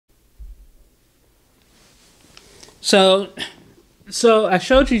So, so I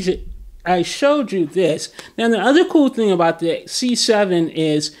showed you this. Now the other cool thing about the C7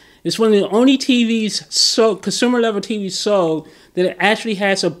 is it's one of the only TVs sold, consumer level TVs sold, that it actually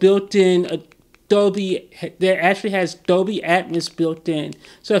has a built-in Dolby. That actually has Dolby Atmos built in.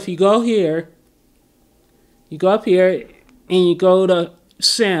 So if you go here, you go up here, and you go to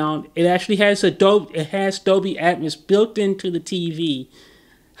sound, it actually has Dolby Atmos built into the TV.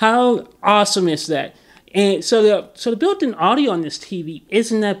 How awesome is that? And so the built-in audio on this TV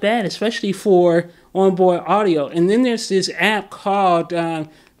isn't that bad, especially for onboard audio. And then there's this app called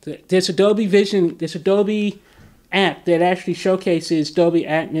there's a Dolby app that actually showcases Dolby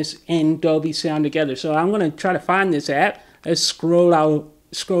Atmos and Dolby sound together. So I'm gonna try to find this app. Let's scroll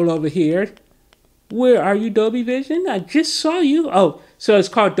over here. Where are you, Dolby Vision? I just saw you. Oh, so it's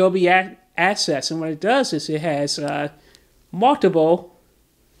called Dolby Access, and what it does is it has multiple.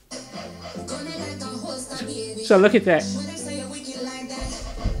 So look at that.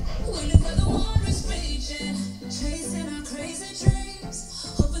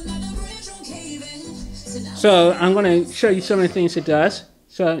 So I'm going to show you some of the things it does.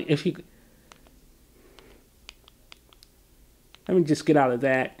 So if you, let me just get out of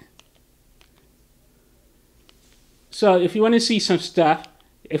that. So if you want to see some stuff,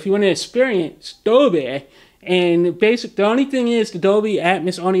 if you want to experience Dolby, and the only thing is the Dolby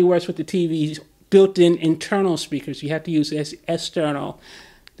Atmos only works with the TV's built-in internal speakers. You have to use external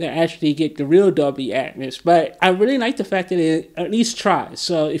to actually get the real Dolby Atmos. But I really like the fact that it at least tries.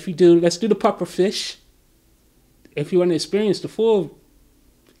 So if you do, let's do the puffer fish. If you want to experience the full,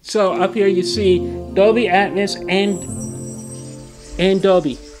 so up here you see Dolby Atmos and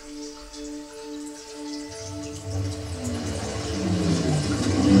Dolby.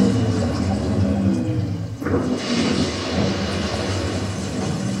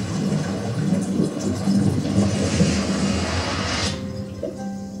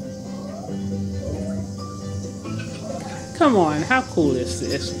 Come on, how cool is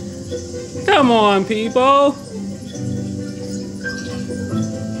this? Come on, people!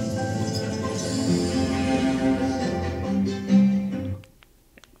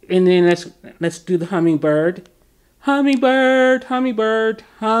 And then let's do the hummingbird. Hummingbird, hummingbird,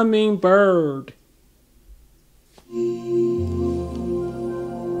 hummingbird.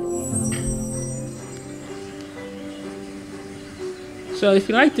 So if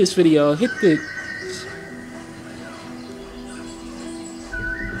you like this video, hit the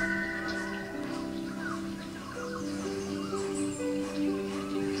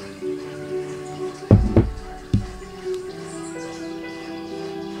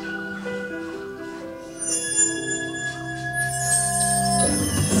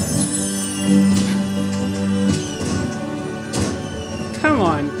Come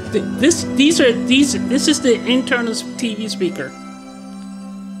on, this is the internal TV speaker.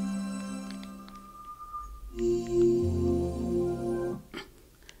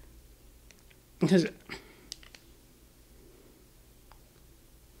 Because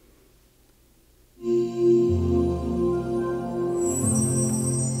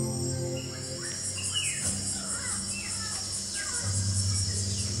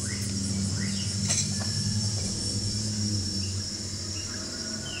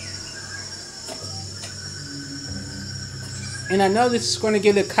and I know this is going to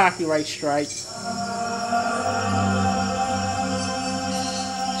get a copyright strike.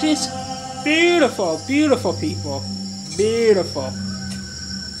 Just beautiful, beautiful people. Beautiful.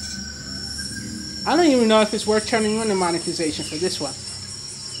 I don't even know if it's worth turning on the monetization for this one.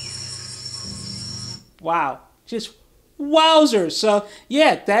 Wow. Just wowzers. So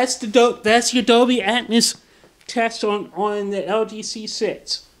yeah, that's your Dolby Atmos test on the LG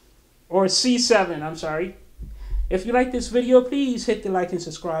C6. Or C7, I'm sorry. If you like this video, please hit the like and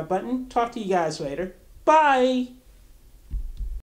subscribe button. Talk to you guys later. Bye!